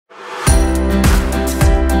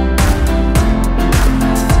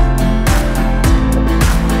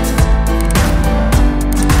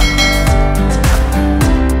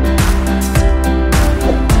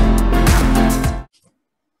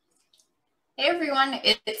Hey everyone,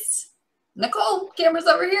 it's Nicole. Camera's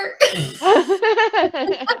over here.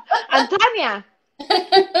 And Tania.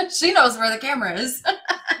 She knows where the camera is.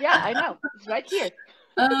 Yeah, I know. It's right here.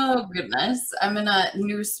 Oh goodness. I'm in a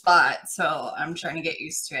new spot, so I'm trying to get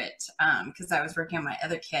used to it because I was working on my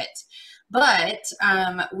other kit. But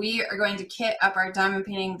we are going to kit up our diamond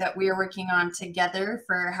painting that we are working on together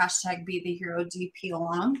for hashtag Be the Hero DP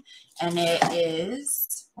Along. And it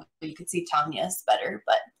is, well, you can see Tanya's better,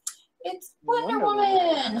 but it's Wonder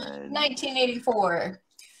Woman 1984.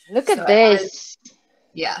 Look at this.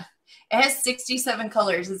 Yeah. It has 67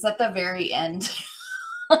 colors. It's at the very end.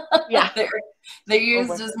 Yeah. They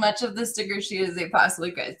used as much of the sticker sheet as they possibly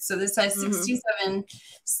could. So this has 67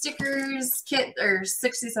 stickers, kit, or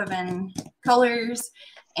 67 colors.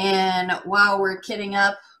 And while we're kitting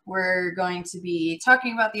up, we're going to be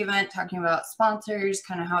talking about the event, talking about sponsors,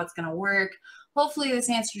 kind of how it's going to work. Hopefully this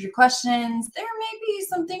answers your questions. There may be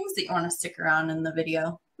some things that you want to stick around in the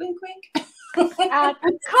video. Wink, wink. A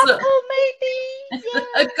couple maybe. Yeah,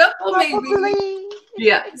 a couple maybe.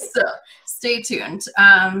 Yeah, so stay tuned.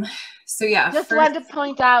 So yeah. Just want to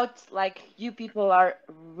point out, like, you people are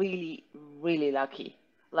really, really lucky.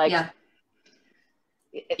 Like,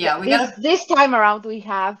 yeah, this time around we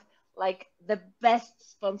have like the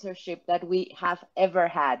best sponsorship that we have ever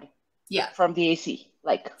had. Yeah. From the AC.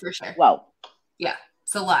 Like, for sure. Wow. Yeah,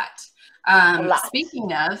 it's a lot.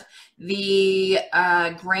 Speaking of the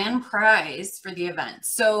grand prize for the event,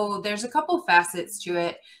 so there's a couple facets to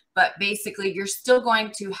it, but basically you're still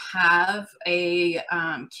going to have a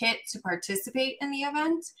kit to participate in the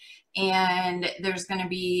event, and there's going to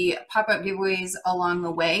be pop-up giveaways along the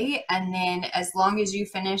way. And then as long as you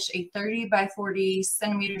finish a 30 by 40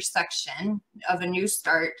 centimeter section of a new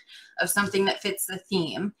start of something that fits the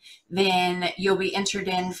theme, then you'll be entered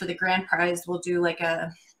in for the grand prize. We'll do like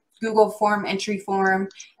a Google form, entry form,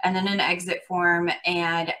 and then an exit form.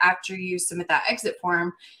 And after you submit that exit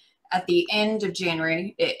form at the end of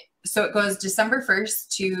January, so it goes December 1st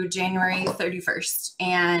to January 31st.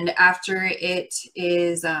 And after it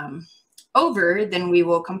is over, then we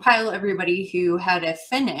will compile everybody who had a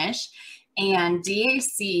finish. And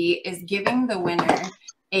DAC is giving the winner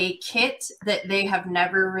a kit that they have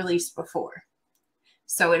never released before.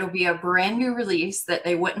 So it'll be a brand new release that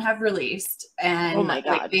they wouldn't have released. And oh my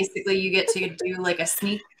God. Like, basically you get to do like a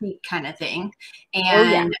sneak peek kind of thing.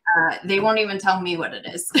 And they won't even tell me what it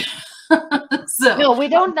is. So no, we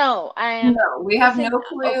don't know. No, we have no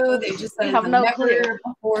clue. They just said have no clue.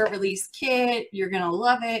 Before release kit. You're going to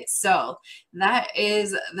love it. So that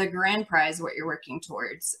is the grand prize, what you're working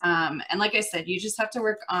towards. And like I said, you just have to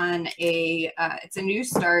work on it's a new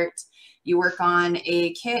start. You work on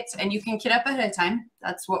a kit, and you can kit up ahead of time.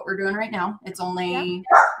 That's what we're doing right now. It's only,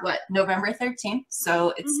 November 13th.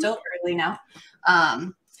 So it's still early now.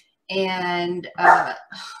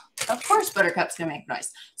 Of course, Buttercup's going to make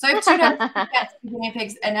noise. So I have two cats, guinea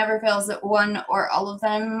pigs, and never fails that one or all of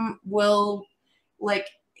them will, like,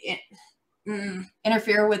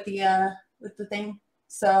 interfere with the thing.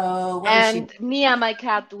 So and Mia, my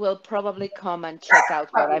cat, will probably come and check out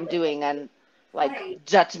what I'm doing and, like,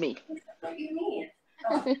 judge me. What you need?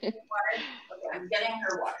 Oh, water. Okay, I'm getting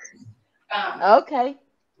her water. Okay.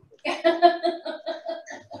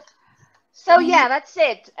 So yeah, that's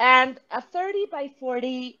it. And a 30 by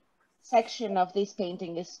 40 section of this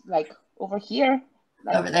painting is like over here.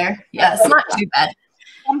 Like, over there. Yes, it's not too bad.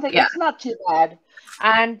 It's not too bad.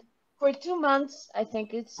 And for 2 months, I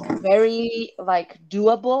think it's very like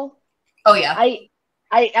doable. Oh yeah.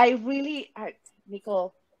 I really,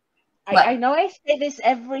 Nicole, I know I say this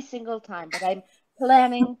every single time, but I'm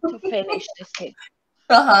planning to finish this kit.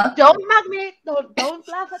 Don't mug me. Don't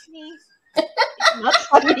laugh at me. It's not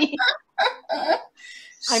funny.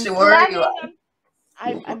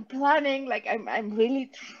 I'm planning, like I'm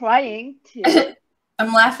really trying to.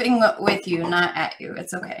 I'm laughing with you, not at you.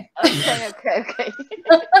 It's okay. Okay.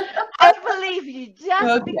 I believe you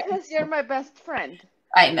just because you're my best friend.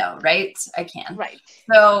 I know, right? I can. Right.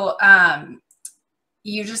 So,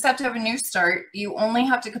 you just have to have a new start. You only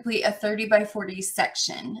have to complete a 30 by 40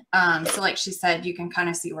 section. So like she said, you can kind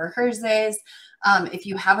of see where hers is. If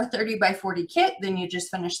you have a 30 by 40 kit, then you just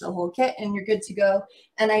finish the whole kit and you're good to go.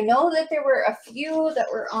 And I know that there were a few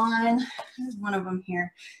that were on, there's one of them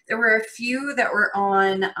here. There were a few that were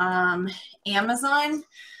on Amazon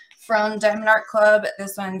from Diamondartclub.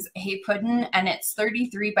 This one's Hey Puddin', and it's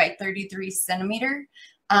 33 by 33 centimeter.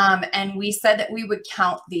 And we said that we would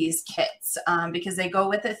count these kits because they go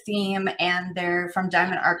with a theme and they're from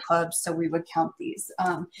Diamondartclub, so we would count these.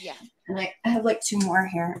 And I have like 2 more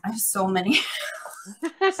here. I have so many.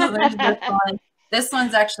 So there's this one. This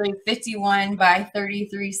one's actually 51 by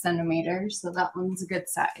 33 centimeters. So that one's a good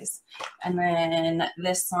size. And then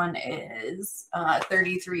this one is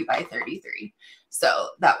 33 by 33. So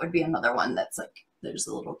that would be another one that's like, there's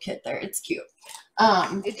a little kit there. It's cute.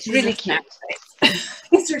 It's really cute.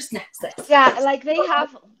 These are snack size. Yeah, like they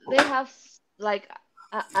have like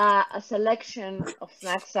a selection of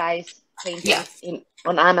snack size paintings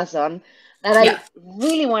on Amazon that I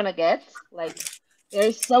really want to get. Like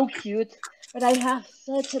they're so cute, but I have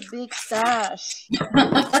such a big stash.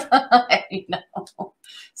 I know.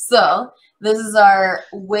 So this is our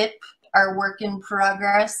WIP, our work in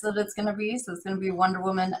progress that it's going to be. So it's going to be Wonder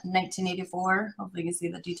Woman 1984. Hopefully you can see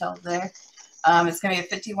the details there. It's going to be a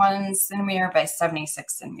 51 centimeter by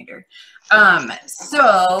 76 centimeter.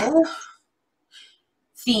 So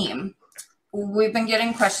theme. We've been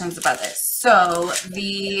getting questions about this. So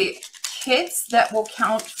the kits that will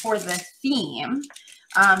count for the theme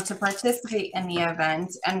to participate in the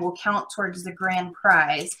event and will count towards the grand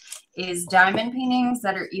prize is diamond paintings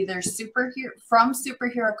that are either superhero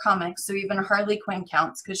comics. So even Harley Quinn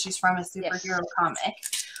counts because she's from a superhero comic.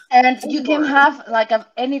 And you can have like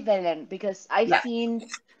any villain, because I've seen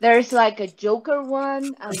there's like a Joker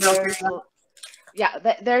one, and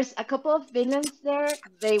there's a couple of villains there.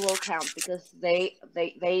 They will count because they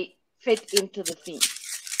fit into the theme.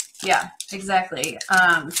 Yeah, exactly.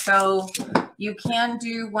 So you can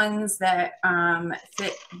do ones that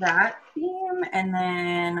fit that theme, and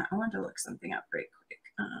then I wanted to look something up right quick.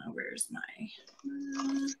 Where's my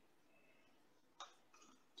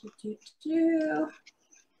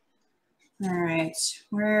all right,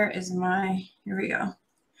 where is my, here we go.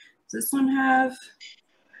 Does this one have,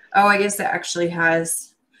 oh, I guess it actually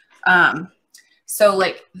has, so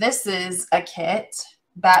like this is a kit,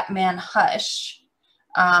 Batman Hush,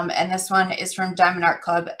 and this one is from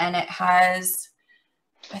Diamondartclub, and it has,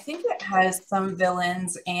 I think it has some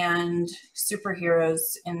villains and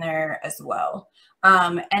superheroes in there as well.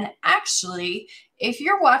 And actually, if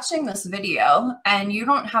you're watching this video and you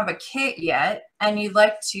don't have a kit yet and you'd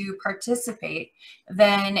like to participate,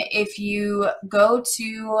 then if you go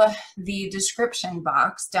to the description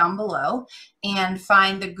box down below and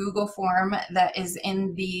find the Google form that is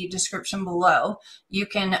in the description below, you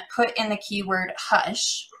can put in the keyword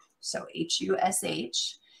hush, so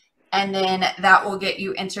H-U-S-H, and then that will get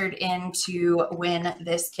you entered in to win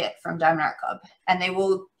this kit from Diamondartclub. And they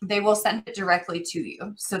will send it directly to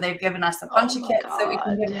you. So they've given us a bunch of kits that we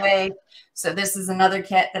can give away. So this is another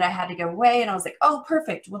kit that I had to give away. And I was like, oh,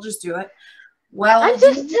 perfect. We'll just do it. Well, I'm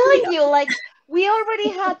just telling you, like, we already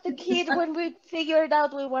had the kit when we figured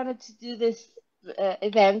out we wanted to do this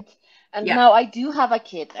event. And now I do have a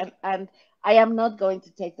kit. And I am not going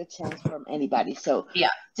to take the chance from anybody. So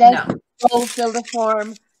just go fill the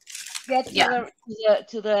form. Get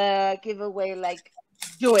to the giveaway, like,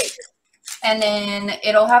 do it. And then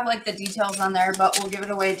it'll have like the details on there, but we'll give it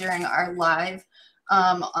away during our live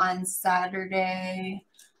on Saturday,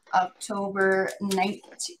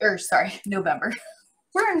 November.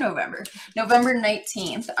 We're in November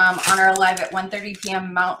 19th on our live at 1:30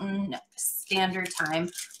 p.m. Mountain Standard Time.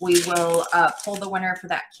 We will pull the winner for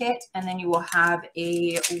that kit, and then you will have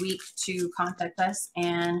a week to contact us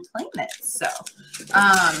and claim it. So,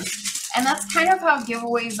 and that's kind of how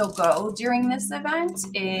giveaways will go during this event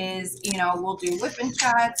is, you know, we'll do WIP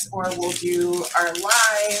Chats or we'll do our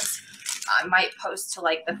lives. I might post to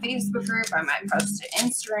like the Facebook group. I might post to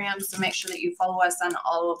Instagram. So make sure that you follow us on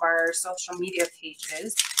all of our social media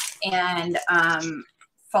pages and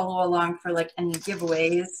follow along for like any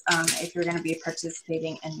giveaways if you're going to be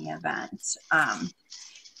participating in the event.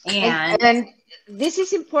 And this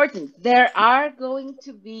is important. There are going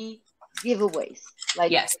to be giveaways.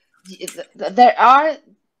 Like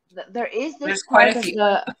there's quite a few.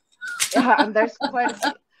 And there's quite a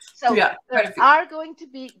few. So there are going to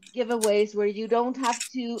be giveaways where you don't have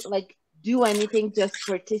to like do anything, just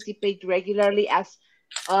participate regularly as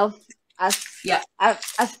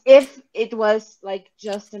if it was like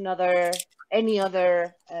just any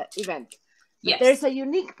other event. But there's a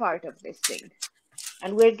unique part of this thing,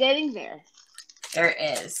 and we're getting there. There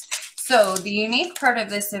is. So the unique part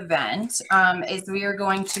of this event is we are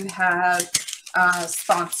going to have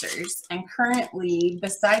sponsors, and currently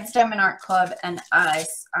besides Diamondartclub and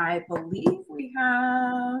us, I believe we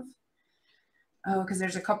have because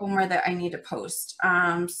there's a couple more that I need to post.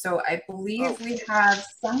 So I believe we have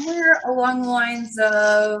somewhere along the lines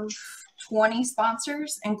of 20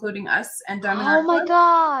 sponsors, including us and Diamondartclub. Oh my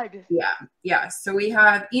god. Yeah. So we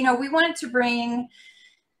have, you know, we wanted to bring.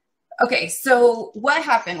 Okay, so what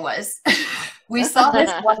happened was we saw this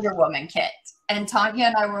Wonder Woman kit. And Tanya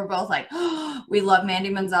and I were both like, oh, we love Mandy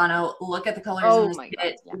Manzano. Look at the colors in this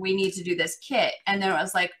kit. God, we need to do this kit. And then it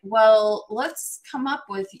was like, well, let's come up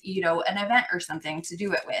with, you know, an event or something to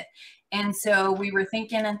do it with. And so we were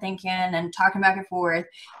thinking and talking back and forth,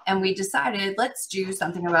 and we decided, let's do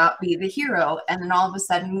something about Be the Hero. And then all of a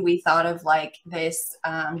sudden we thought of like this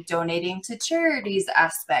donating to charities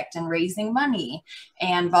aspect and raising money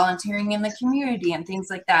and volunteering in the community and things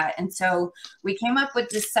like that. And so we came up with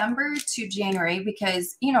December to January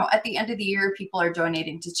because, you know, at the end of the year, people are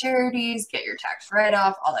donating to charities, get your tax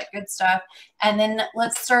write-off, all that good stuff. And then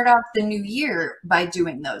let's start off the new year by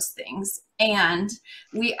doing those things. And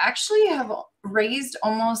we actually have raised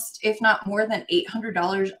almost, if not more than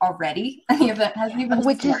 $800 already. And the event hasn't even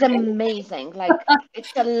Which started. Is amazing. Like,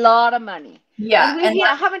 it's a lot of money. Yeah. And we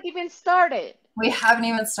haven't even started. We haven't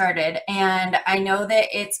even started. And I know that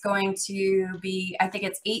it's going to be, I think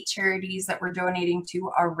it's 8 charities that we're donating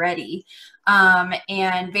to already.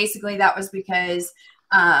 And basically that was because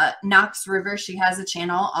Knox River, she has a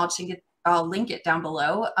channel. I'll link it down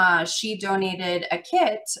below. She donated a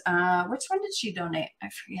kit. Which one did she donate? I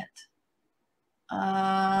forget.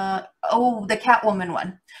 Oh, the Catwoman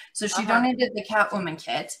one. So she donated the Catwoman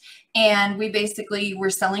kit, and we basically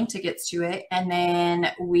were selling tickets to it, and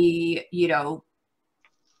then we, you know,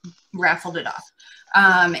 raffled it off.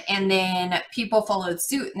 And then people followed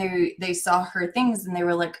suit, and they saw her things, and they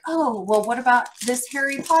were like, oh, well, what about this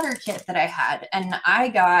Harry Potter kit that I had? And I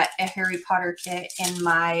got a Harry Potter kit in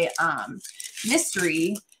my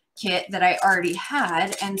mystery kit that I already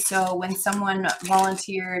had. And so when someone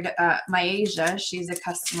volunteered, Myasia, she's a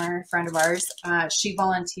customer friend of ours, she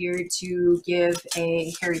volunteered to give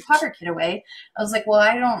a Harry Potter kit away. I was like, well,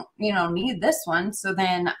 I don't, you know, need this one. So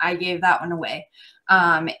then I gave that one away.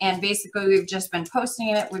 And basically we've just been posting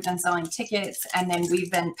it. We've been selling tickets, and then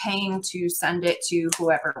we've been paying to send it to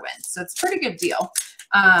whoever wins. So it's a pretty good deal.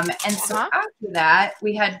 And so after that,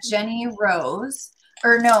 we had Jenny Rose,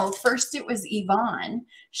 or no, first it was Yvonne.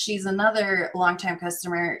 She's another longtime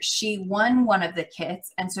customer. She won one of the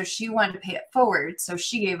kits, and so she wanted to pay it forward. So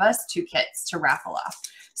she gave us 2 kits to raffle off.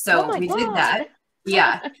 So we did that.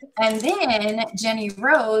 Yeah. And then Jenny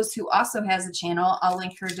Rose, who also has a channel, I'll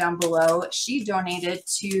link her down below. She donated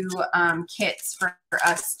 2 kits for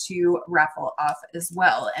us to raffle off as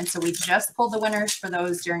well. And so we just pulled the winners for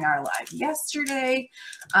those during our live yesterday.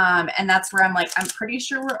 And that's where I'm like, I'm pretty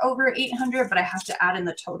sure we're over 800, but I have to add in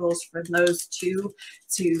the totals for those 2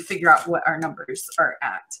 to figure out what our numbers are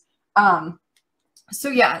at. So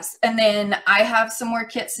yes. And then I have some more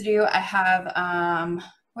kits to do. I have,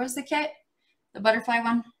 where's the kit? The butterfly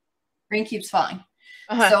one, Rain Keeps Falling.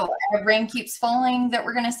 So Rain Keeps Falling that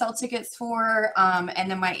we're going to sell tickets for. And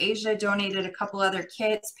then Myasia donated a couple other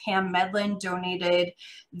kits. Pam Medlin donated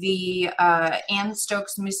the Ann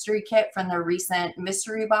Stokes mystery kit from the recent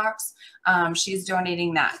mystery box. She's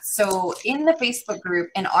donating that. So in the Facebook group,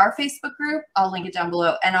 in our Facebook group, I'll link it down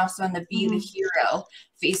below, and also in the Be the Hero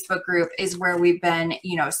Facebook group is where we've been,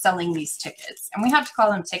 you know, selling these tickets. And we have to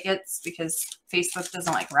call them tickets because Facebook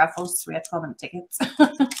doesn't like raffles, so we have to call them tickets.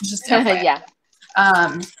 Just yeah.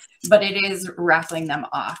 But it is raffling them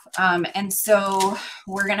off. And so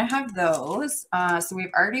we're going to have those. So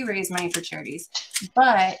we've already raised money for charities,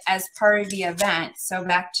 but as part of the event, so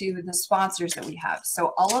back to the sponsors that we have.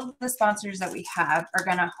 So all of the sponsors that we have are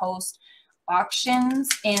going to host auctions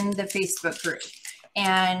in the Facebook group.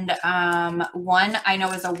 And one I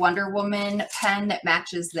know is a Wonder Woman pen that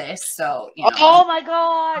matches this. So, you know, oh my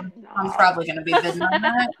God, I'm probably going to be bidding on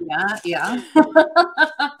that. Yeah.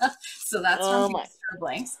 So that's from Star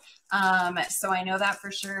Blanks. So I know that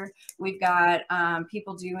for sure. We've got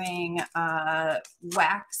people doing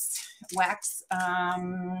wax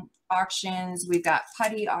auctions. We've got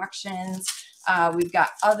putty auctions. We've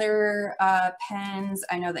got other pens.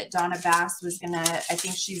 I know that Donna Bass was gonna, I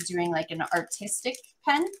think she's doing like an artistic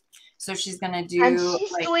pen. So she's gonna do, and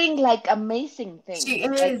she's like, doing like amazing things. She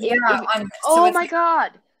is, like, yeah. Oh my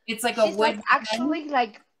God! It's like she's a wood like actually pen.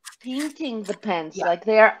 Like painting the pens, like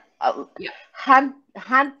they're hand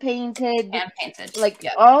painted, like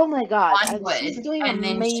oh my God! On wood. She's doing and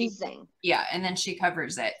amazing. And then she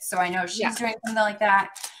covers it. So I know she's doing something like that.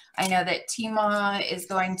 I know that Tima is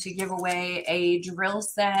going to give away a drill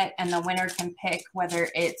set, and the winner can pick whether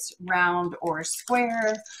it's round or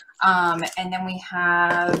square. And then we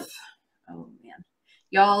have, oh man,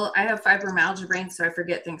 y'all, I have fibromyalgia brain, so I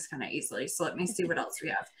forget things kind of easily. So let me see what else we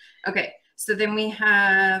have. Okay, So then we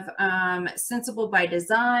have Sensible by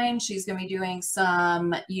Design. She's going to be doing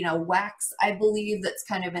some, you know, wax, I believe, that's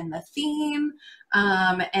kind of in the theme.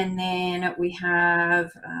 And then we have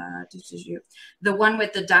the one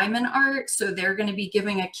with the diamond art. So they're going to be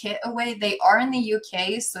giving a kit away. They are in the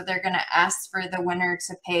UK, so they're going to ask for the winner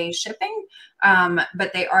to pay shipping,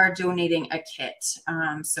 but they are donating a kit.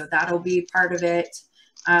 So that'll be part of it.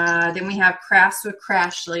 Then we have Crafts with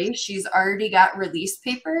Crashly. She's already got release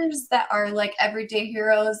papers that are like everyday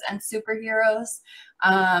heroes and superheroes.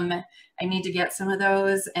 I need to get some of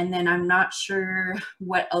those. And then I'm not sure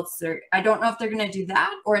what else I don't know if they're going to do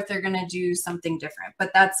that or if they're going to do something different,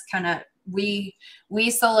 but that's kind of, we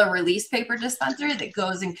sell a release paper dispenser that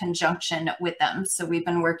goes in conjunction with them. So we've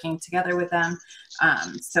been working together with them.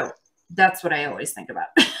 So that's what I always think about.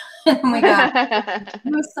 And we got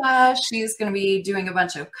Musa. She's going to be doing a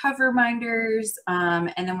bunch of cover minders.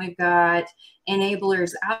 And then we've got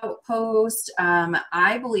Enablers Outpost.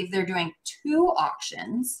 I believe they're doing 2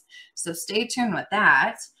 auctions. So stay tuned with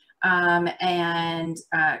that. And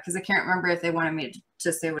because I can't remember if they wanted me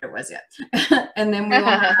to say what it was yet. And then we will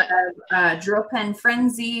have Drill Pen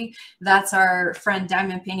Frenzy. That's our friend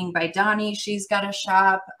Diamond Painting by Donnie. She's got a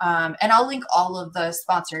shop. And I'll link all of the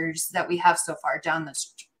sponsors that we have so far down the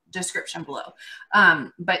description below.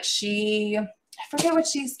 But I forget what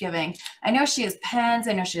she's giving. I know she has pens.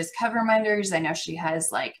 I know she has cover minders. I know she has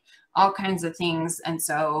like all kinds of things. And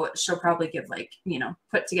so she'll probably give like, you know,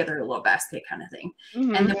 put together a little basket kind of thing.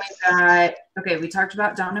 Mm-hmm. And then we've got, okay, we talked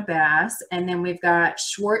about Donna Bass. And then we've got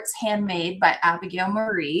Schwartz Handmade by Abigail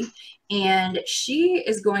Marie. And she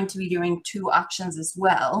is going to be doing 2 auctions as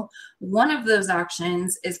well. One of those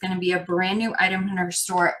auctions is going to be a brand new item in her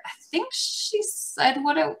store. I think she said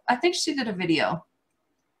I think she did a video,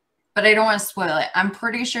 but I don't want to spoil it. I'm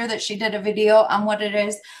pretty sure that she did a video on what it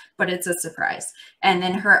is, but it's a surprise. And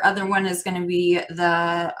then her other one is going to be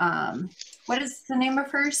the, what is the name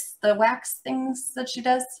of hers? The wax things that she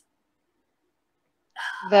does?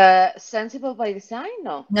 The Sensible by Design?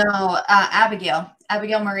 No. No, Abigail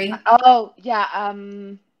Marie. Oh, yeah.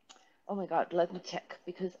 Oh my God, let me check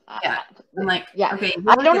because I'm like, yeah, okay.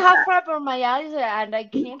 I don't have rubber in my eyes and I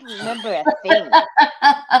can't remember a thing.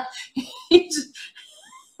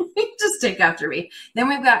 Just take after me. Then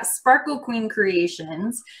we've got Sparkle Queen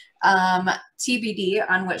Creations. TBD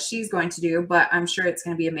on what she's going to do, but I'm sure it's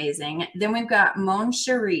going to be amazing. Then we've got Mon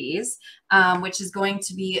Cherise, which is going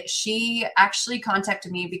to be, she actually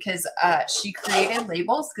contacted me because she created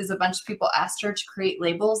labels because a bunch of people asked her to create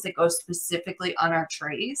labels that go specifically on our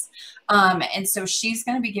trays. And so she's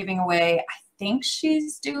going to be giving away, I think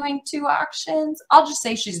she's doing 2 auctions. I'll just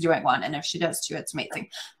say she's doing 1. And if she does 2, it's amazing.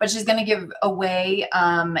 But she's going to give away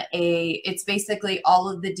it's basically all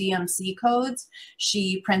of the DMC codes.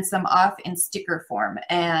 She prints them off in sticker form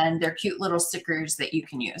and they're cute little stickers that you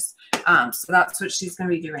can use. So that's what she's going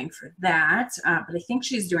to be doing for that. But I think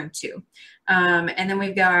she's doing 2. And then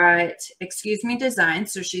we've got Excuse Me Design.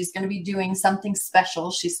 So she's going to be doing something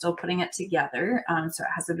special. She's still putting it together. So it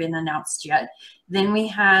hasn't been announced yet. Then we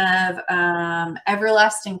have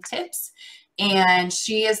Everlasting Tips. And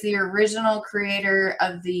she is the original creator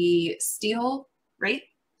of the steel, right?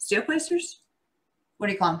 Steel placers? What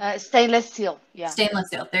do you call them? Stainless steel. Yeah. Stainless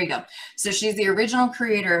steel. There you go. So she's the original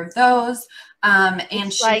creator of those.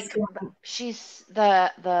 And she's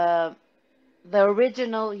the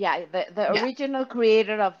original, the original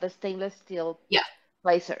creator of the stainless steel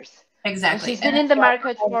placers. Exactly. And she's been in the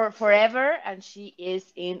market for forever, and she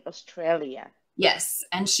is in Australia. Yes,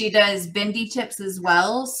 and she does bendy tips as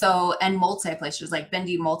well. So, and multi-placers, like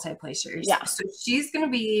bendy multi-placers. Yeah. So she's going to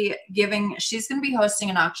be hosting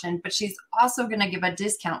an auction, but she's also going to give a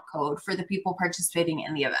discount code for the people participating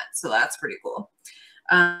in the event. So that's pretty cool.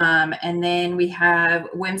 And then we have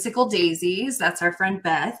Whimsical Daisies. That's our friend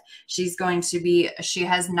Beth. She's going to be, she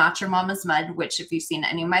has Not Your Mama's Mud, which if you've seen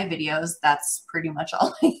any of my videos, that's pretty much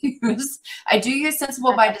all I use. I do use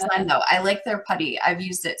Sensible by Design though. I like their putty. I've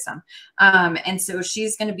used it some. And so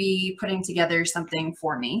she's going to be putting together something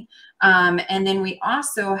for me. And then we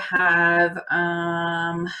also have,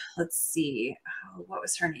 let's see, what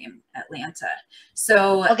was her name? Atlanta.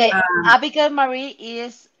 So, okay. Abigail Marie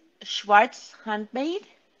is Schwartz Handmade.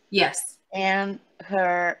 Yes. And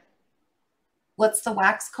her, what's the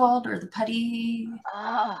wax called, or the putty?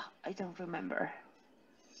 I don't remember.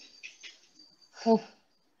 Oh,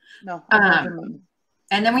 no, I don't remember.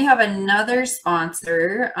 And then we have another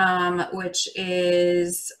sponsor, which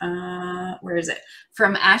is, where is it?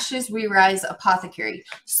 From Ashes We Rise Apothecary.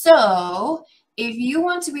 So if you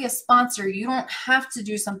want to be a sponsor, you don't have to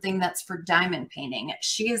do something that's for diamond painting.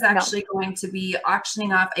 She is actually going to be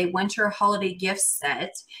auctioning off a winter holiday gift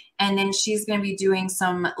set. And then she's going to be doing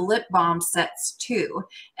some lip balm sets too.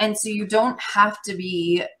 And so you don't have to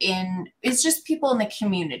be in, it's just people in the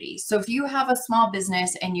community. So if you have a small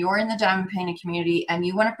business and you're in the diamond painting community and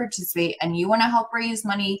you want to participate and you want to help raise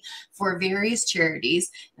money for various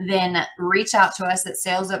charities, then reach out to us at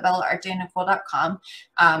sales@bellaartdenicole.com.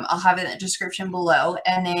 I'll have it in the description below,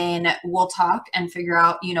 and then we'll talk and figure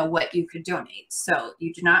out, you know, what you could donate. So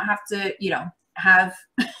you do not have to, you know, have,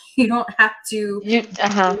 you don't have to, you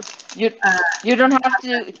don't have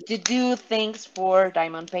to do things for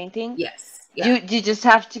diamond painting. Yes. Yeah. You just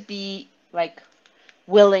have to be like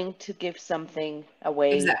willing to give something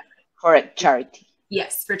away for a charity.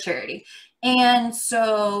 Yes, for charity. And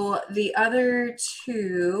so the other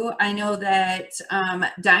two, I know that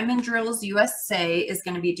Diamond Drills USA is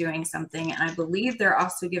going to be doing something, and I believe they're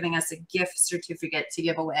also giving us a gift certificate to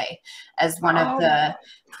give away as one of the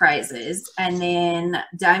prizes. And then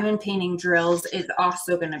Diamond Painting Drills is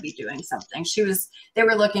also going to be doing something. They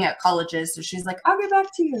were looking at colleges, so she's like, I'll get back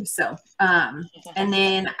to you. So, and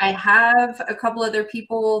then I have a couple other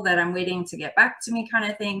people that I'm waiting to get back to me kind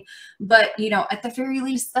of thing. But, you know, at the very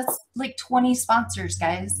least, that's like 20 sponsors,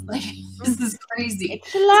 guys. Like, this is crazy.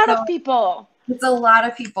 It's a lot of people. It's a lot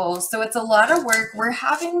of people. So it's a lot of work. We're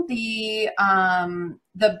having the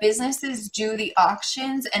businesses do the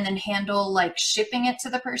auctions and then handle like shipping it to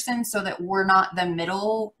the person so that we're not the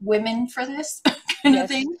middle women for this kind of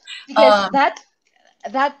thing. Because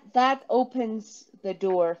that opens the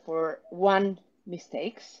door for one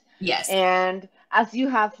mistakes. Yes. And as you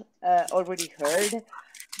have already heard,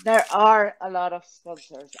 there are a lot of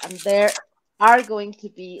sponsors, and there are going to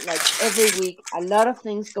be, like, every week a lot of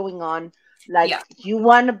things going on. Like, you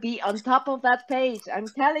want to be on top of that page. I'm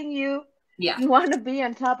telling you, you want to be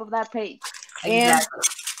on top of that page. Exactly.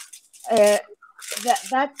 And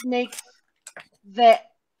that makes the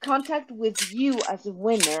contact with you as a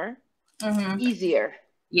winner easier.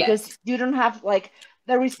 Yes. Because you don't have, like,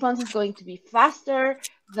 the response is going to be faster.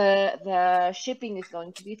 The shipping is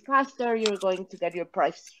going to be faster. You're going to get your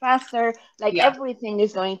price faster. Like, everything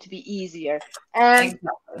is going to be easier. And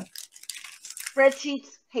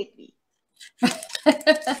spreadsheets hate me.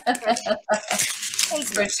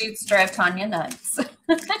 Spreadsheets drive Tania nuts.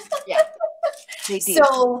 Yeah, they do.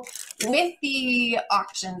 So with the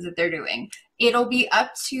auctions that they're doing, it'll be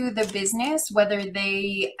up to the business whether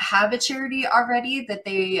they have a charity already that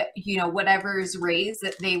they, you know, whatever is raised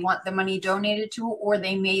that they want the money donated to, or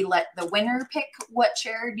they may let the winner pick what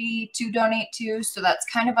charity to donate to. So that's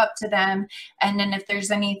kind of up to them. And then if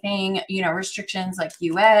there's anything, you know, restrictions like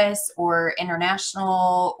US or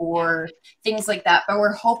international or things like that, but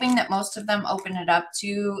we're hoping that most of them open it up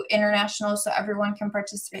to international so everyone can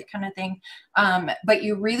participate kind of thing. But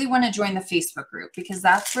you really want to join the Facebook group because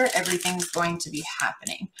that's where everything's going to be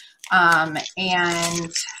happening.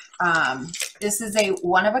 This is a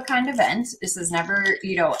one-of-a-kind event. This has never,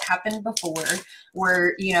 you know, happened before.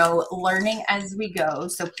 We're, you know, learning as we go.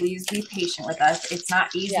 So please be patient with us. It's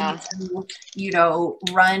not easy to, you know,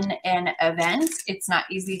 run an event. It's not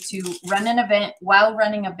easy to run an event while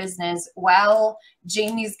running a business, while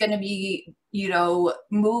Jamie's going to be, you know,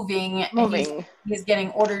 moving. He's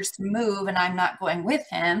getting orders to move, and I'm not going with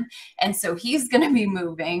him. And so he's going to be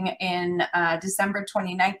moving in December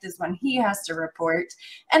 29th is when he has to report.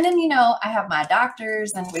 And then, you know, I have my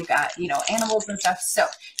doctors and we've got, you know, animals and stuff. So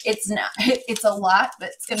it's a lot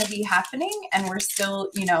that's going to be happening, and we're still,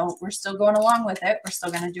 you know, we're still going along with it. We're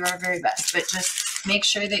still going to do our very best, but just make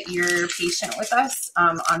sure that you're patient with us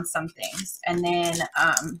on some things. And then,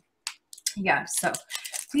 yeah, so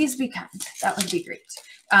please be kind. That would be great.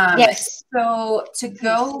 Yes. So to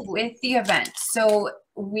go with the event, so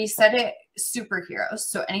we said it superheroes.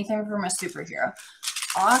 So anything from a superhero.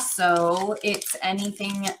 Also, it's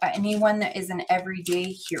anyone that is an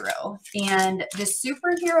everyday hero. And the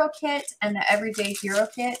superhero kit and the everyday hero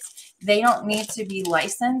kit, they don't need to be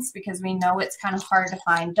licensed because we know it's kind of hard to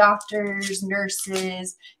find doctors,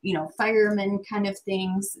 nurses, you know, firemen kind of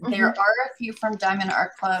things. There are a few from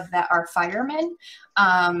Diamondartclub that are firemen.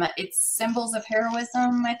 It's symbols of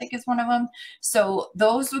heroism, I think is one of them. So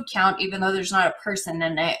those would count, even though there's not a person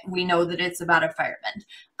in it. We know that it's about a fireman.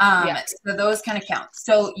 So those kind of count.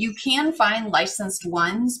 So you can find licensed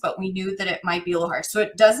ones, but we knew that it might be a little hard. So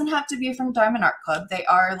it doesn't have to be from Diamondartclub. They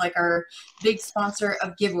are like our big sponsor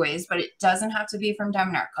of giveaways, but it doesn't have to be from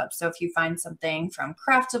Diamondartclub. So if you find something from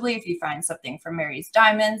Craftably, if you find something from Mary's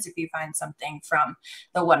Diamonds, if you find something from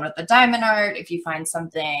the one with the diamond art, if you find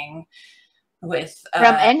something with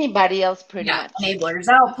from anybody else, pretty much. Enablers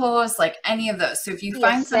Outpost, like any of those. So if you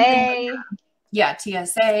find something, Yeah,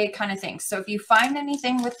 TSA kind of thing. So if you find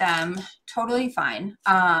anything with them, totally fine.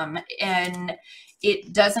 And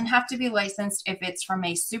it doesn't have to be licensed if it's from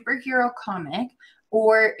a superhero comic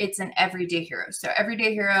or it's an everyday hero. So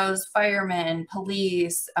everyday heroes, firemen,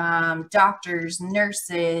 police, doctors,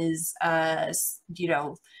 nurses, you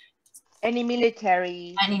know, any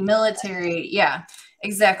military, yeah,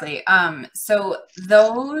 exactly. So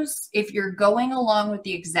those, if you're going along with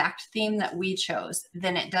the exact theme that we chose,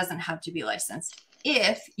 then it doesn't have to be licensed.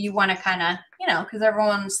 If you want to kind of, you know, because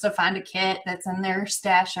everyone wants to find a kit that's in their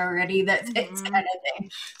stash already that fits kind of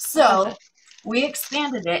thing. So we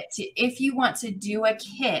expanded it to, if you want to do a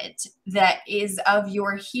kit that is of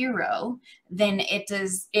your hero, then it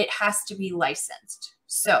has to be licensed.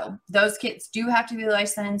 So those kits do have to be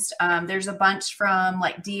licensed. There's a bunch from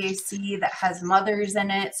like DAC that has mothers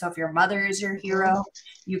in it. So if your mother is your hero,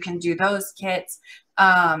 you can do those kits.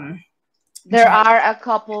 There are a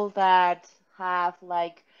couple that have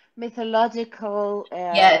like mythological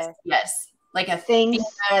yes, like a things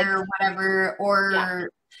or whatever, or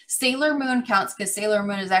Sailor Moon counts because Sailor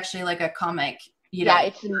Moon is actually like a comic. You know,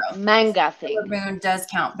 it's a manga thing. Sailor Moon does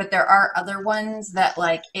count, but there are other ones that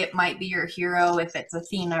like it might be your hero if it's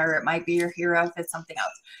Athena, or it might be your hero if it's something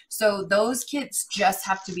else. So those kits just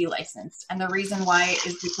have to be licensed, and the reason why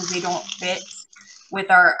is because they don't fit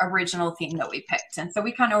with our original theme that we picked. And so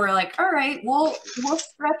we kind of were like, all right, we'll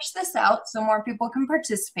stretch this out so more people can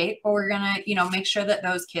participate, but we're gonna, you know, make sure that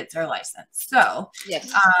those kits are licensed. So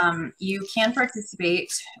yes, you can participate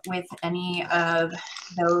with any of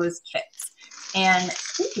those kits. And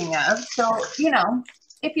speaking of, so, you know,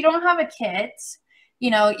 if you don't have a kit, you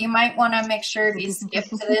know, you might want to make sure if you skip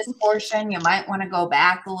to this portion, you might want to go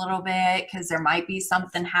back a little bit because there might be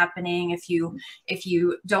something happening if you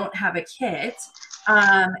don't have a kit.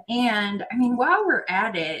 And I mean, while we're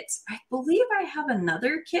at it, I believe I have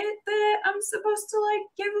another kit that I'm supposed to like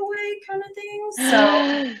give away kind of thing.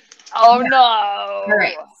 So oh no. All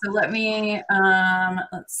right. So let me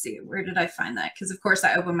let's see, where did I find that? Because of course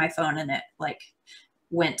I opened my phone and it like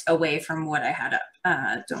went away from what I had up.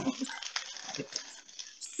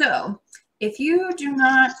 So if you do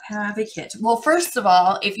not have a kit, well, first of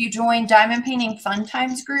all, if you join Diamond Painting Fun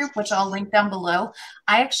Times group, which I'll link down below,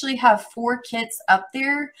 I actually have 4 kits up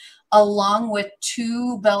there along with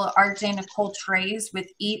 2 Bellaartdenicole trays with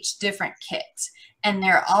each different kit. And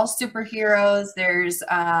they're all superheroes. There's,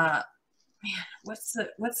 man, what's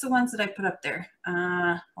the ones that I put up there?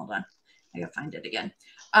 Hold on, I gotta find it again.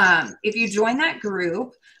 If you join that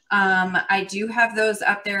group, I do have those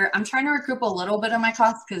up there. I'm trying to recoup a little bit of my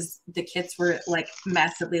costs because the kits were like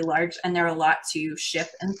massively large and they're a lot to ship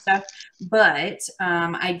and stuff. But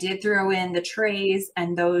I did throw in the trays,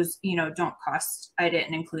 and those, you know, don't cost. I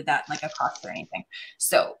didn't include that in like a cost or anything.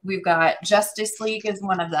 So we've got Justice League is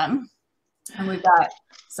one of them. And we've got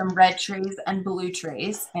some red trays and blue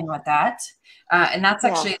trays in with that. And that's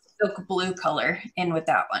actually a silk blue color in with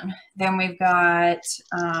that one. Then we've got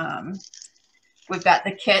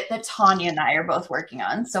the kit that Tania and I are both working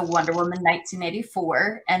on. So Wonder Woman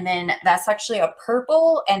 1984. And then that's actually a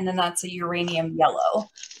purple, and then that's a uranium yellow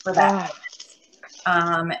for that.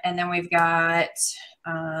 And then we've got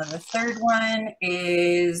the third one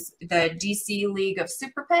is the DC League of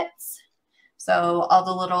Super Pets. So all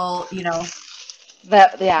the little, you know,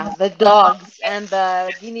 the dogs and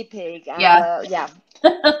the guinea pig. And that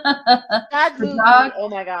movie, dog, oh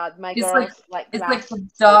my god, my girls like it's like a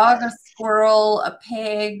dog, a squirrel, a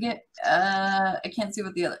pig. I can't see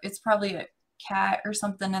what the other. It's probably a cat or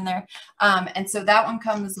something in there. And so that one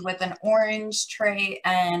comes with an orange tray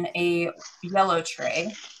and a yellow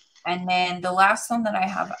tray. And then the last one that I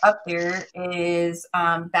have up there is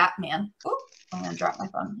Batman. Oh, I'm gonna drop my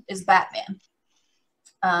phone. Is Batman.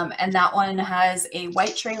 And that one has a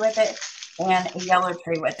white tray with it and a yellow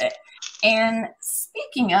tray with it. And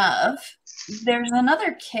speaking of, there's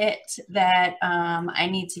another kit that I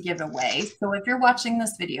need to give away. So if you're watching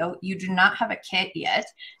this video, you do not have a kit yet,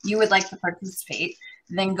 you would like to participate,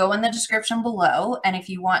 then go in the description below. And if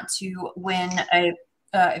you want to win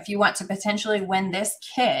if you want to potentially win this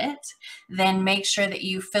kit, then make sure that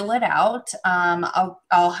you fill it out.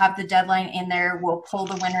 I'll have the deadline in there. We'll pull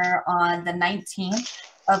the winner on the 19th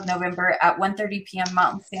of November at 1:30 p.m.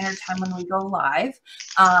 Mountain Standard Time when we go live.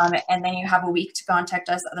 And then you have a week to contact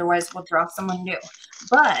us. Otherwise, we'll draw someone new.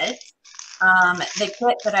 But the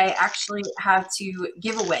kit that I actually have to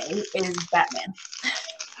give away is Batman.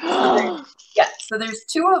 So there's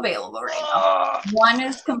 2 available right now. One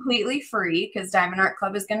is completely free because Diamond Art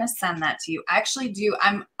Club is going to send that to you. I actually do.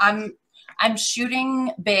 I'm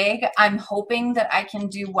shooting big. I'm hoping that I can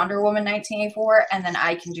do Wonder Woman 1984 and then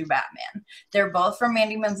I can do Batman. They're both from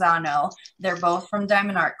Mandy Manzano. They're both from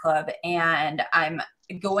Diamond Art Club, and I'm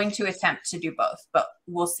going to attempt to do both, but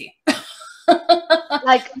we'll see.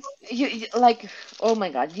 Like you like, oh my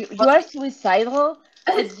God, you are suicidal.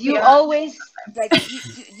 You always like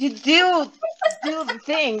you do the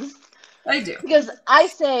things. I do, because I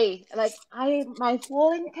say like my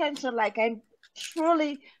full intention, like I'm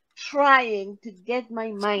truly trying to get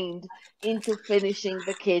my mind into finishing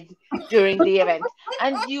the kid during the event,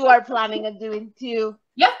 and you are planning on doing too.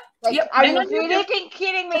 Yep. Like, yep. are you really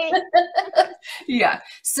kidding me? Yeah.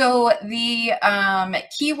 So the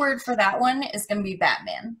keyword for that one is going to be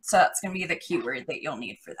Batman. So that's going to be the keyword that you'll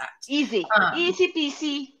need for that. Easy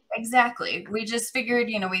peasy. Exactly. We just figured,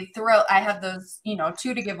 you know, I have those, you know,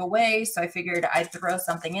 2 to give away. So I figured I'd throw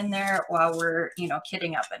something in there while we're, you know,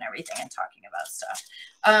 kidding up and everything and talking about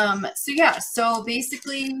stuff. So yeah, so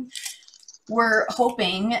basically we're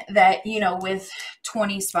hoping that, you know, with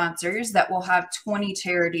 20 sponsors that we'll have 20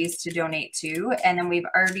 charities to donate to. And then we've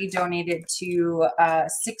already donated to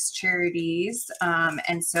 6 charities.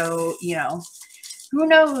 And so, you know, who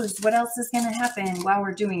knows what else is going to happen while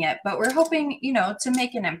we're doing it, but we're hoping, you know, to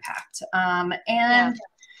make an impact.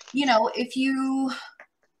 You know, if you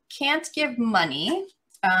can't give money,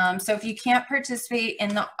 so if you can't participate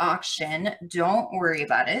in the auction, don't worry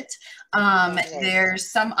about it. There's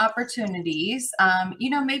some opportunities, you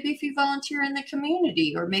know, maybe if you volunteer in the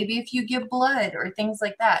community, or maybe if you give blood or things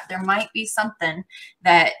like that, there might be something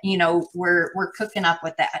that, you know, we're cooking up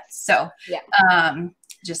with that. So, yeah.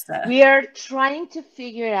 We are trying to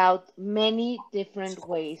figure out many different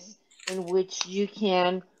ways in which you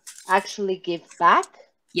can actually give back.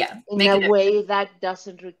 Yeah. In a way that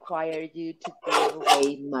doesn't require you to give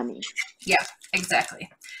away money. Yeah,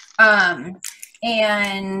 exactly.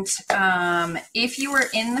 And if you are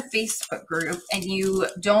in the Facebook group and you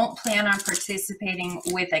don't plan on participating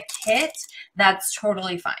with a kit, that's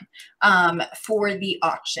totally fine for the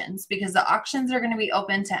auctions, because the auctions are going to be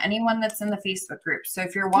open to anyone that's in the Facebook group. So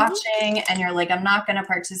if you're watching and you're like, I'm not going to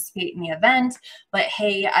participate in the event, but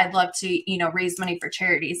hey, I'd love to, you know, raise money for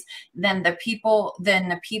charities, then the people in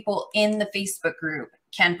the Facebook group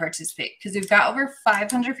can participate, because we've got over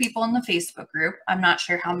 500 people in the Facebook group. I'm not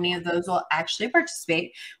sure how many of those will actually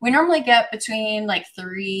participate. We normally get between like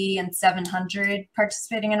 300 and 700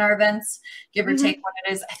 participating in our events, give or take what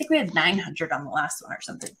it is. I think we had 900 on the last one or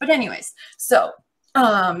something. But anyways, so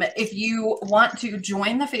if you want to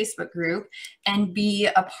join the Facebook group and be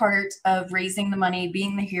a part of raising the money,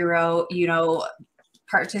 being the hero, you know,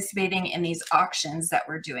 participating in these auctions that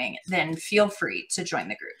we're doing, then feel free to join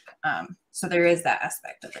the group. So there is that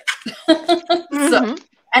aspect of it. So,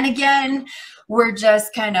 and again, we're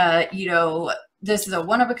just kind of, you know, this is a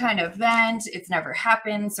one-of-a-kind event. It's never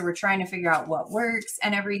happened. So we're trying to figure out what works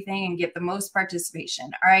and everything and get the most participation.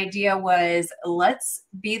 Our idea was, let's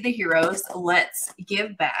be the heroes. Let's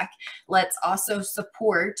give back. Let's also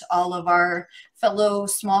support all of our fellow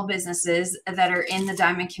small businesses that are in the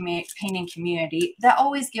diamond painting community that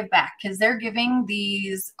always give back, because they're giving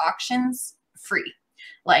these auctions free.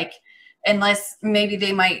 Like, unless maybe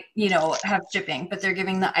they might, you know, have shipping, but they're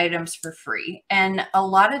giving the items for free. And a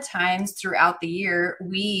lot of times throughout the year,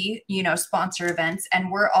 we, you know, sponsor events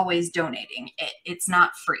and we're always donating it. It's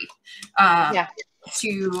not free.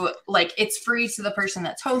 To like, it's free to the person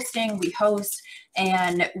that's hosting. We host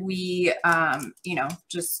and we, you know,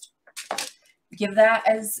 just give that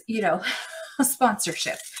as, you know, a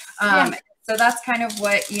sponsorship. So that's kind of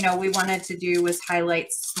what, you know, we wanted to do, was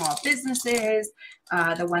highlight small businesses,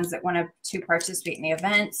 the ones that want to participate in the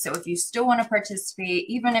event. So if you still want to participate,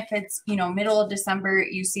 even if it's, you know, middle of December,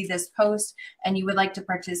 you see this post and you would like to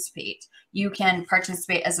participate, you can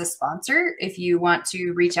participate as a sponsor. If you want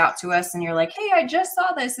to reach out to us and you're like, hey, I just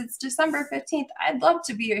saw this, it's December 15th. I'd love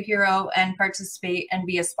to be a hero and participate and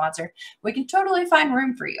be a sponsor. We can totally find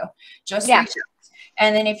room for you. Just reach out.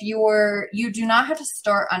 And then if you do not have to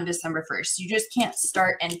start on December 1st. You just can't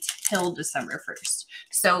start until December 1st.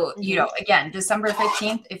 So, you know, again, December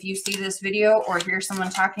 15th, if you see this video or hear someone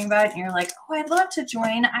talking about it and you're like, oh, I'd love to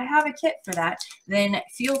join, I have a kit for that, then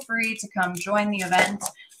feel free to come join the event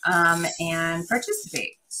and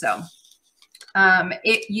participate. So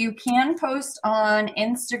you can post on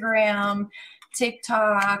Instagram,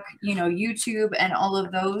 TikTok, you know, YouTube, and all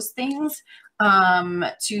of those things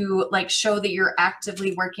to like show that you're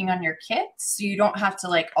actively working on your kits. So you don't have to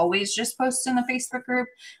like always just post in the Facebook group,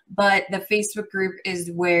 but the Facebook group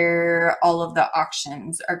is where all of the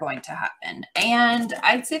auctions are going to happen. And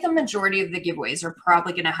I'd say the majority of the giveaways are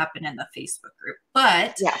probably going to happen in the Facebook group,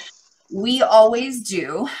 but we always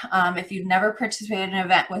do, if you've never participated in an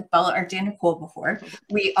event with Bellaartdenicole before,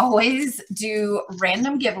 we always do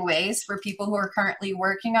random giveaways for people who are currently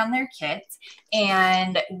working on their kits,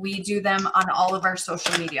 and we do them on all of our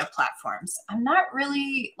social media platforms. I'm not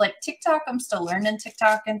really like TikTok. I'm still learning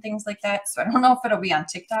TikTok and things like that, so I don't know if it'll be on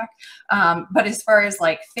TikTok. But as far as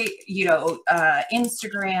like,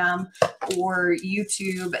 Instagram or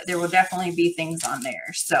YouTube, there will definitely be things on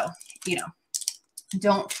there. So,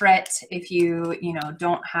 don't fret if you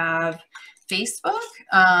don't have Facebook,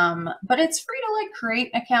 but it's free to like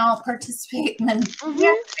create an account, participate, and then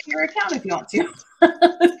your account if you want to.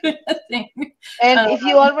 And if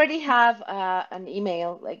you already have an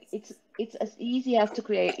email, like it's as easy as to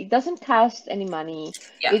create. It doesn't cost any money.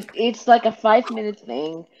 Yeah. It's like a 5-minute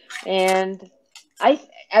thing, and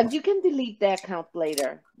you can delete the account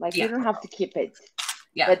later. Like you don't have to keep it.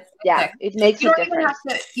 Yeah, but exactly. It makes a difference.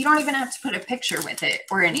 You don't even have to put a picture with it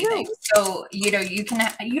or anything. No. So, you don't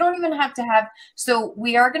even have to have, so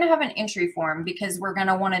we are going to have an entry form because we're going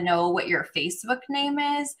to want to know what your Facebook name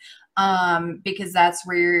is, because that's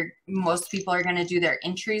where most people are going to do their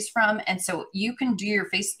entries from. And so you can do your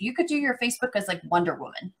Facebook as like Wonder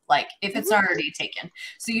Woman, like if it's not already taken.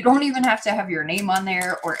 So you don't even have to have your name on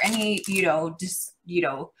there or any,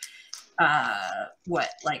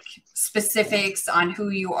 like specifics on who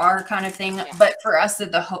you are kind of thing. But for us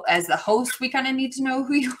as the host, we kind of need to know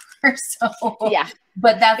who you are. So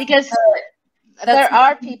but that's because there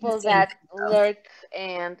are people that lurk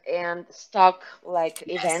and stock like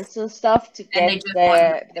events and stuff to get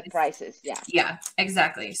the prices. Yeah,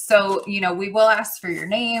 exactly. So we will ask for your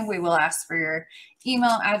name, we will ask for your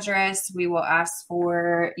email address, we will ask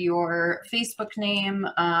for your Facebook name,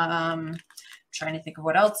 trying to think of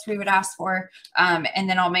what else we would ask for. And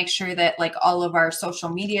then I'll make sure that like all of our social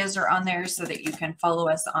medias are on there so that you can follow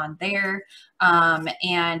us on there.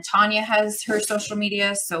 And Tania has her social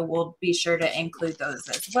media, so we'll be sure to include those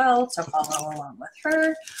as well to follow along with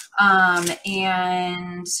her.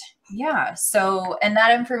 And yeah, so, and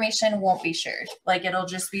that information won't be shared. Like it'll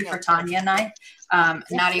just be for Tania and I.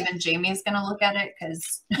 Not even Jamie is going to look at it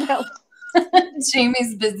because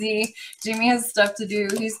Jamie's busy. Jamie has stuff to do.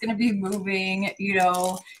 He's going to be moving,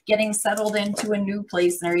 getting settled into a new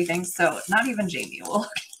place and everything. So not even Jamie will.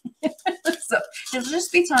 So it'll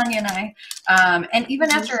just be Tania and I. And even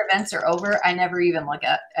after events are over, I never even look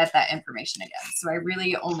at that information again. So I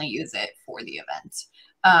really only use it for the event.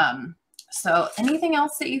 So anything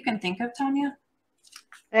else that you can think of, Tania?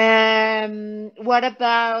 What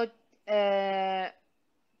about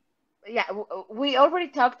we already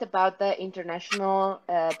talked about the international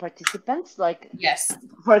participants. Like, yes,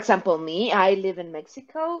 for example, me, I live in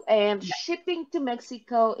Mexico, and shipping to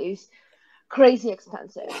Mexico is crazy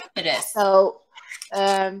expensive. It is. So,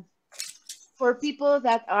 for people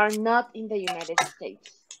that are not in the United States,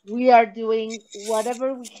 we are doing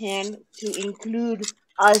whatever we can to include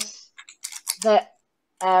us, the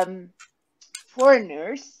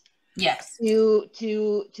foreigners. Yes. To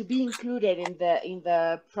be included in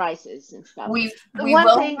the prices and stuff. We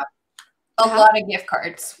will have a lot of gift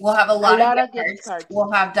cards. We'll have a lot of gift cards. We'll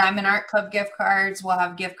have Diamond Art Club gift cards. We'll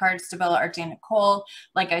have gift cards to Bellaartdenicole.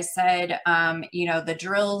 Like I said, the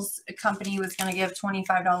drills company was going to give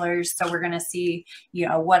 $25. So we're going to see,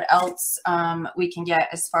 what else we can get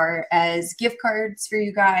as far as gift cards for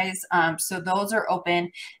you guys. So those are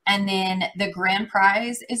open. And then the grand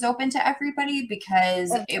prize is open to everybody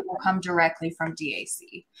because it will come directly from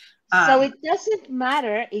DAC. So it doesn't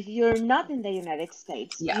matter if you're not in the United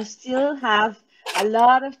States. You still have a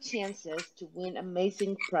lot of chances to win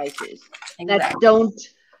amazing prizes that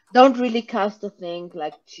don't really cost a thing,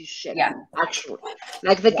 like to ship. Actually,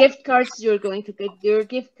 like the gift cards, you're going to get your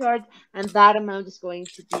gift card, and that amount is going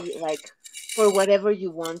to be like for whatever you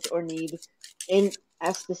want or need in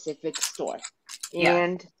a specific store.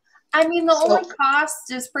 And I mean, the only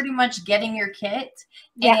cost is pretty much getting your kit.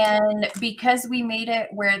 And because we made it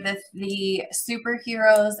where the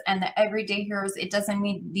superheroes and the everyday heroes, it doesn't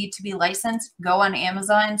need to be licensed. Go on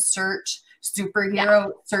Amazon, search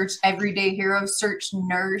superhero, search everyday hero, search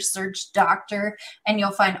nurse, search doctor, and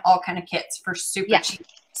you'll find all kind of kits for super cheap.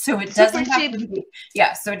 So it doesn't have to be,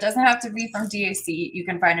 so it doesn't have to be from DAC. You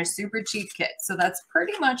can find a super cheap kit. So that's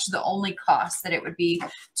pretty much the only cost that it would be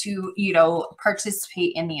to,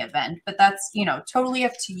 participate in the event. But that's, totally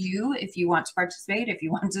up to you if you want to participate, if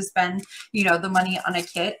you want to spend, the money on a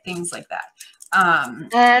kit, things like that.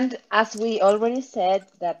 And as we already said,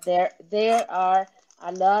 that there are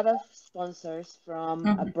a lot of sponsors from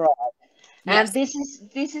abroad. And this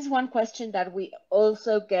is one question that we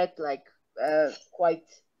also get like quite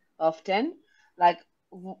often, like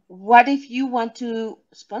what if you want to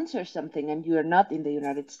sponsor something and you are not in the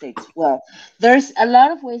United States? Well, there's a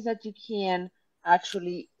lot of ways that you can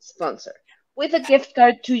actually sponsor with a gift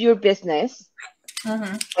card to your business.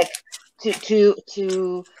 Like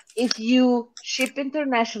to if you ship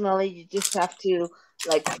internationally, you just have to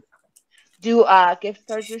like do a gift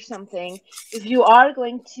card or something. If you are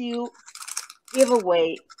going to give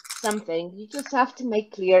away something, you just have to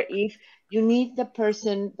make clear if you need the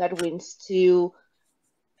person that wins to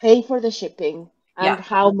pay for the shipping and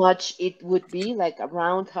how much it would be, like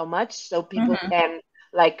around how much, so people can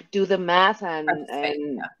like do the math and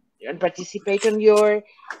participate on your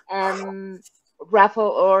raffle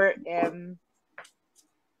or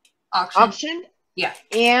auction. Yeah.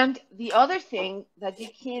 And the other thing that you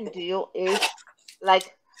can do is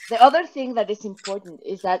like the other thing that is important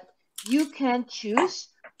is that you can choose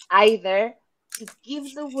either to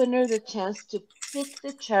give the winner the chance to pick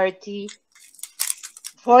the charity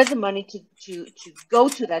for the money to go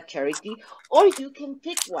to that charity, or you can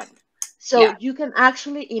pick one. So you can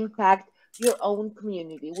actually impact your own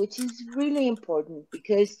community, which is really important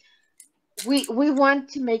because we want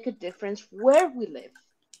to make a difference where we live.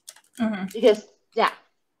 Because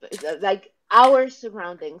like our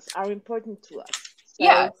surroundings are important to us.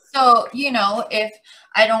 So, so if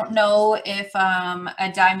I don't know if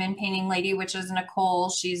a diamond painting lady, which is Nicole,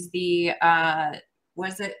 she's the what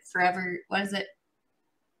is it,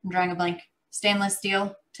 I'm drawing a blank, stainless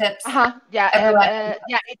steel tips. It's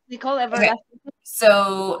Nicole Everlasting. Okay.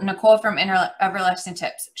 So Nicole from Everlasting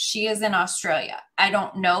Tips, she is in Australia. I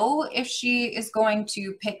don't know if she is going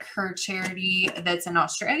to pick her charity that's in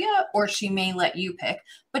Australia, or she may let you pick.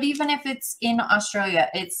 But even if it's in Australia,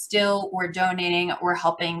 it's still, we're donating, we're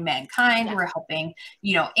helping mankind, we're helping,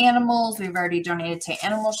 animals. We've already donated to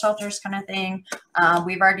animal shelters, kind of thing.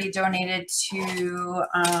 We've already donated to,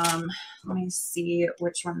 let me see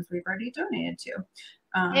which ones we've already donated to.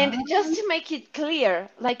 And just to make it clear,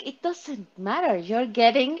 like, it doesn't matter. You're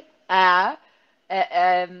getting a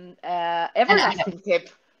everlasting tip.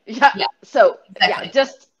 So exactly.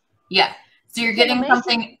 So you're getting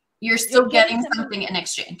something. You're still getting something in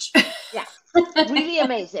exchange. Really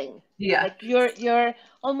amazing. Like you're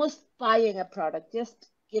almost buying a product, just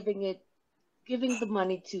giving the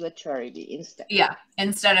money to a charity instead.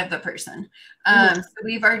 Instead of the person. So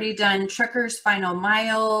we've already done Truckers Final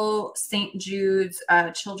Mile, St. Jude's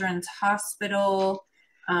Children's Hospital,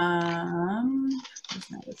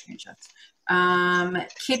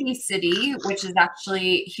 Kitty City, which is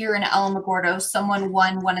actually here in Alamogordo. Someone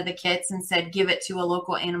won one of the kits and said, give it to a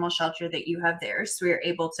local animal shelter that you have there. So we were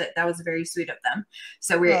able to, that was very sweet of them.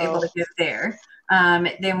 So we were able to give there.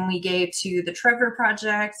 Then we gave to the Trevor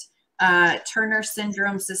Project, Turner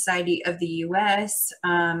Syndrome Society of the U.S.,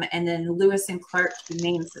 and then Lewis and Clark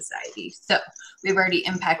Humane Society. So we've already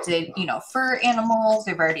impacted, fur animals.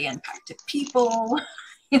 We've already impacted people,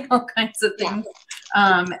 kinds of things.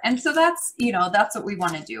 And so that's, that's what we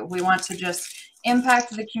want to do. We want to just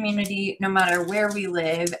impact the community no matter where we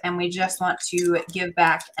live. And we just want to give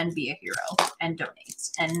back and be a hero and donate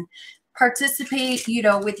and participate,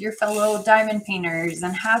 with your fellow diamond painters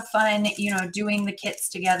and have fun, doing the kits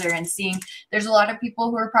together and seeing. There's a lot of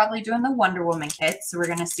people who are probably doing the Wonder Woman kits. So we're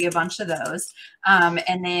going to see a bunch of those.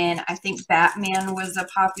 And then I think Batman was a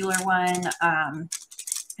popular one.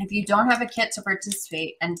 If you don't have a kit to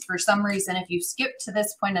participate, and for some reason, if you skipped to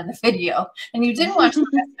this point of the video and you didn't watch the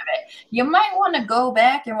rest of it, you might want to go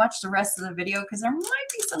back and watch the rest of the video because there might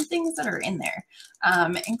be some things that are in there,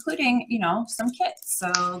 including, some kits.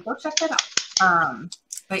 So go check that out.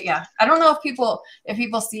 But yeah, I don't know if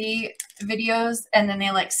people see videos and then they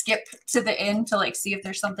like skip to the end to like see if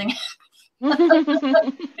there's something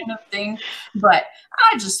kind of thing, but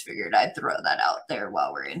I just figured I'd throw that out there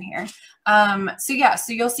while we're in here. So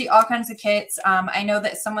you'll see all kinds of kits. I know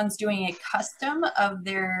that someone's doing a custom of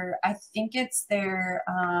their, I think it's their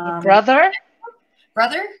brother.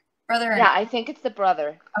 Yeah, I think it's the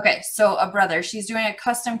brother. Okay, so a brother. She's doing a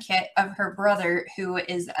custom kit of her brother who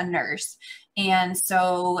is a nurse. And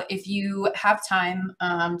so if you have time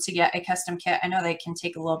to get a custom kit, I know they can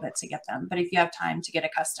take a little bit to get them, but if you have time to get a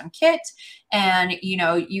custom kit and,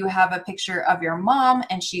 you have a picture of your mom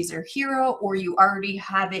and she's her hero, or you already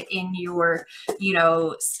have it in your,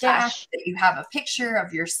 stash that you have a picture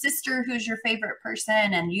of your sister who's your favorite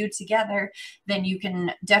person and you together, then you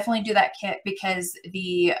can definitely do that kit, because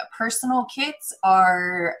the personal kits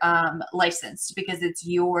are licensed because it's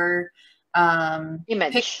your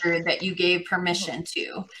picture that you gave permission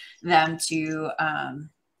to them to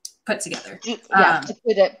put together. To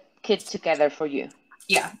put a kit together for you.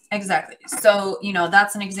 Yeah, exactly. So, you know,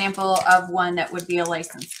 that's an example of one that would be a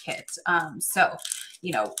licensed kit. So,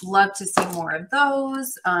 you know, love to see more of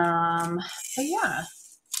those. But yeah,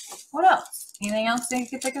 what else? Anything else that you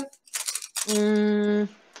could think of?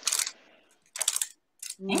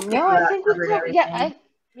 No, I think we covered,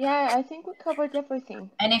 I think we covered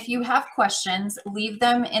everything. And if you have questions, leave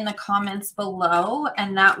them in the comments below.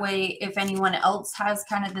 And that way, if anyone else has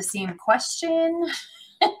kind of the same question,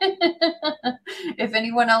 if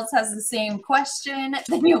anyone else has the same question,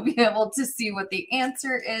 then you'll be able to see what the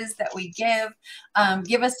answer is that we give.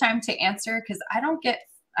 Give us time to answer, because I don't get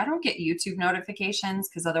YouTube notifications,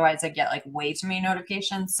 because otherwise I get like way too many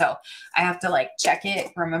notifications. So I have to like check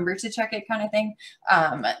it, remember to check it, kind of thing.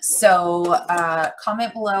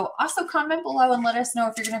 Comment below. Also comment below and let us know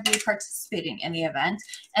if you're going to be participating in the event.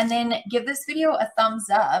 And then give this video a thumbs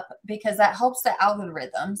up, because that helps the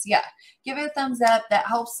algorithms. Yeah, give it a thumbs up. That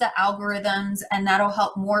helps the algorithms, and that'll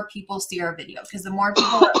help more people see our video, because the more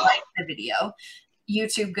people that like the video,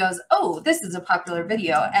 YouTube goes, oh, this is a popular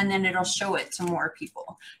video, and then it'll show it to more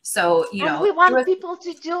people. So, you know, we want people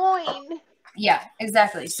to join. Yeah,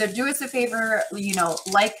 exactly. So do us a favor, you know,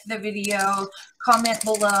 like the video, comment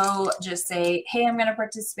below, just say, hey, I'm going to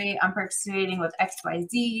participate. I'm participating with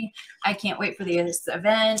XYZ. I can't wait for this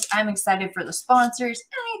event. I'm excited for the sponsors.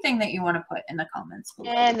 Anything that you want to put in the comments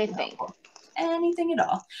below. Anything at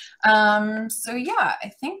all. So yeah,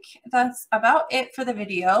 I think that's about it for the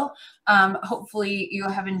video. Hopefully you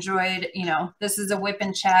have enjoyed, you know, this is a WIP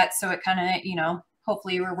and chat, so it kind of, you know,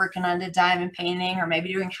 hopefully we're working on the diamond painting, or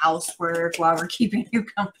maybe doing housework while we're keeping you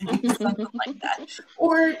company, something like that.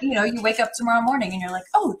 Or, you know, you wake up tomorrow morning and you're like,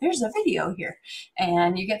 oh, there's a video here,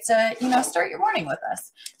 and you get to, you know, start your morning with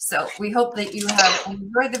us. So we hope that you have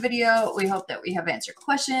enjoyed the video. We hope that we have answered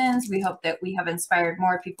questions. We hope that we have inspired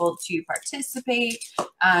more people to participate.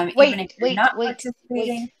 Even if you're not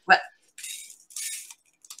participating. What?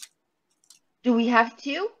 Do we have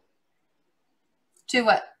to? To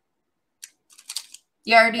what?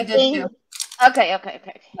 You already did two. Okay.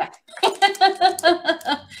 Yeah.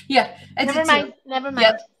 Yeah. Never mind.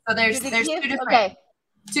 Yep. So there's two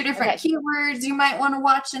different keywords you might want to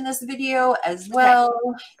watch in this video as well.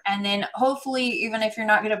 And then hopefully, even if you're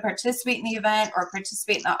not going to participate in the event or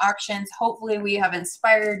participate in the auctions, hopefully we have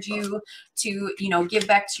inspired you to, you know, give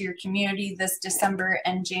back to your community this December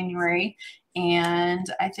and January.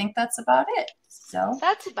 And I think that's about it. So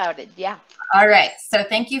that's about it. Yeah. All right. So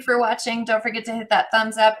thank you for watching. Don't forget to hit that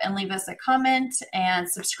thumbs up and leave us a comment, and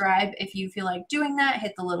subscribe if you feel like doing that.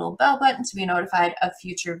 Hit the little bell button to be notified of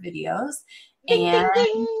future videos. Ding,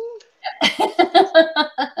 ding.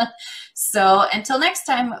 So until next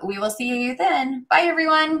time, we will see you then. Bye,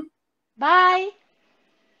 everyone. Bye.